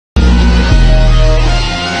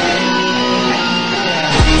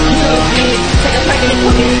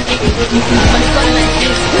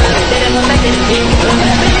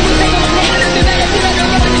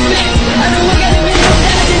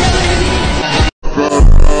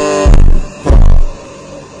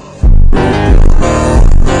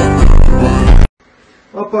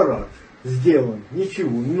Аппарат сделан, ничего,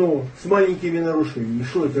 но с маленькими нарушениями.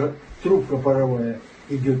 Что это? Трубка паровая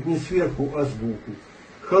идет не сверху, а сбоку.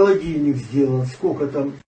 Холодильник сделан, сколько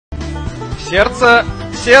там... Сердце!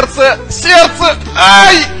 Сердце! Сердце!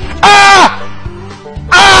 Ай! А!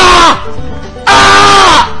 А! А!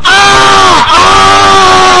 А!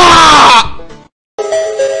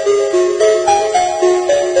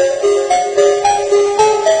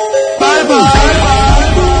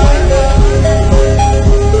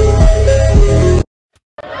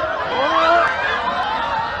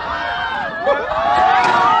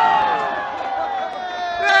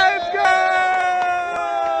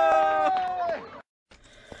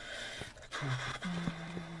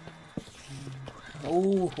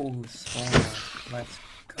 Oh, so let's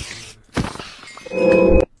go.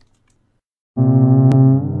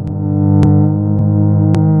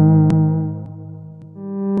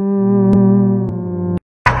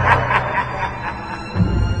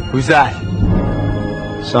 Who's that?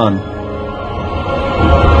 Son.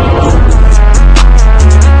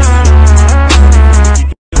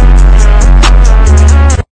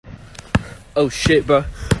 Oh shit, bro.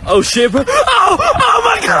 Oh shit, bro. Oh! Oh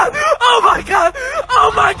my god! Oh my god!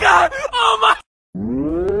 Oh my god! Oh my...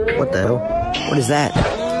 What the hell? What is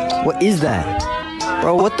that? What is that?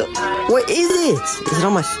 Bro, what the... What is it? Is it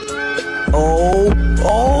on my... Oh!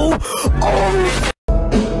 Oh! Oh!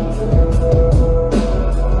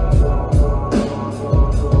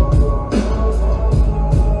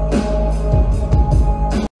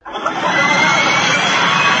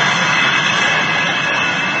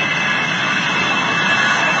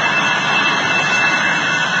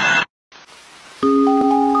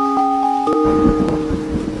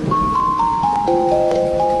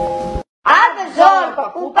 Обзор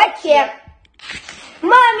покупочек.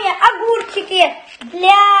 Маме огурчики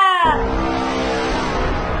для...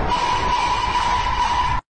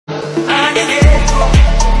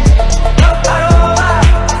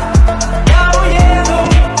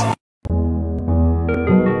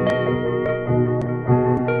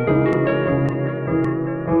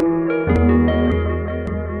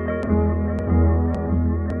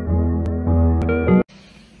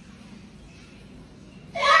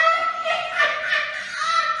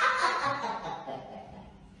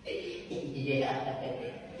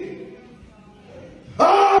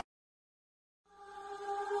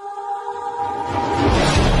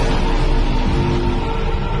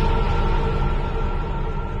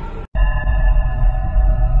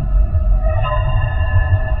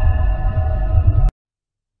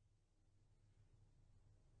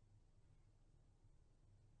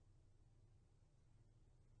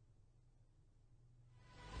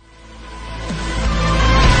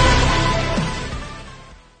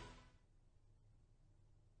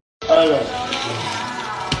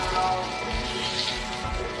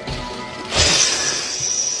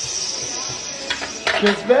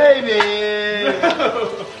 Kiss baby!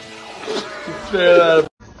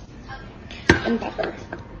 And pepper.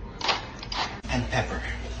 And pepper.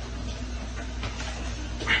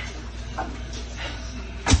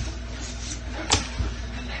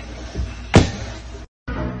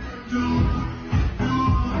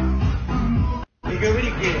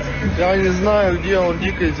 Я не знаю, где он,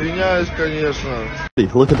 дико извиняюсь, конечно.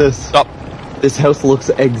 Look at this. Stop. This house looks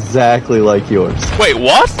exactly like yours. Wait,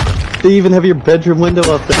 what? They even have your bedroom window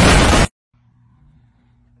up there.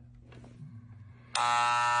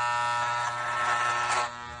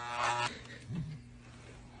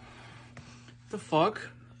 The fuck?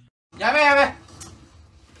 Yabe.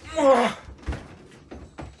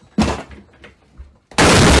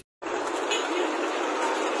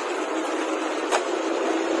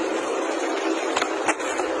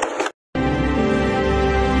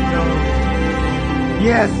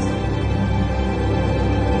 Yes!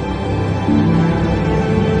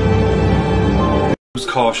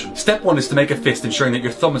 Caution. Step 1 is to make a fist, ensuring that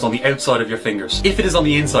your thumb is on the outside of your fingers. If it is on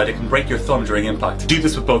the inside, it can break your thumb during impact. Do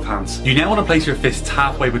this with both hands. You now want to place your fists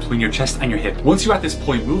halfway between your chest and your hip. Once you're at this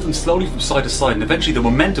point, move them slowly from side to side, and eventually the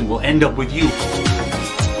momentum will end up with you.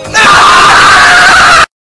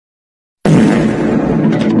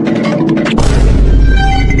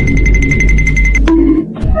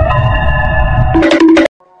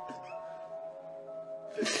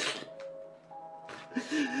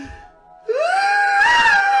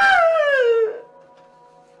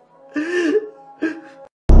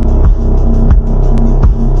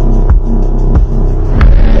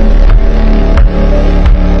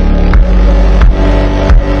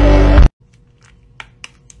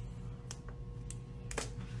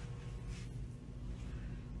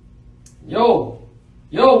 Yo,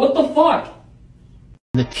 what the fuck?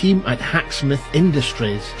 The team at Hacksmith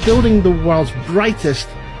Industries, building the world's brightest,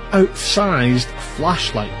 outsized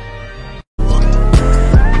flashlight.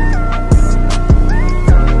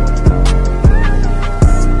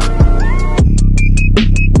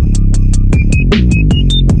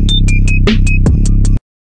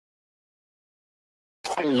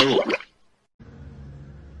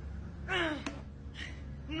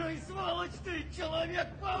 Ну и сволочь ты,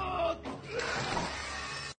 Человек-паук!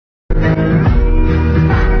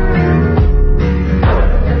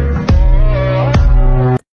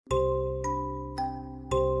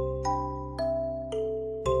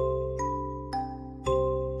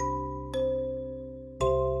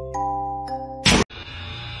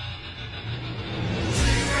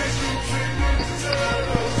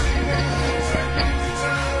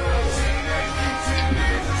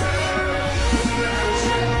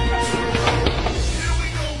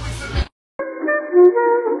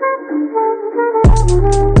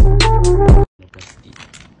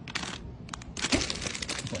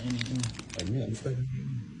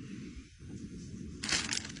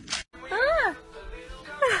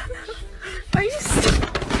 Are you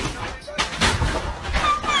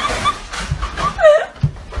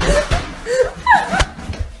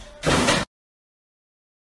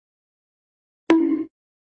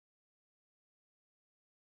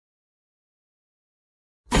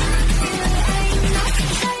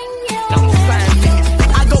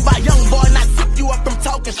I go by young boy and I tip you up from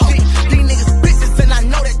talking shit. These niggas bitches and I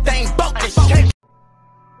know that they ain't broke this shit.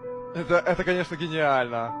 Это, конечно,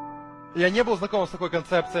 гениально. Я не был знаком с такой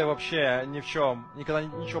концепцией вообще ни в чем. Никогда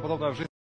ничего подобного в жизни.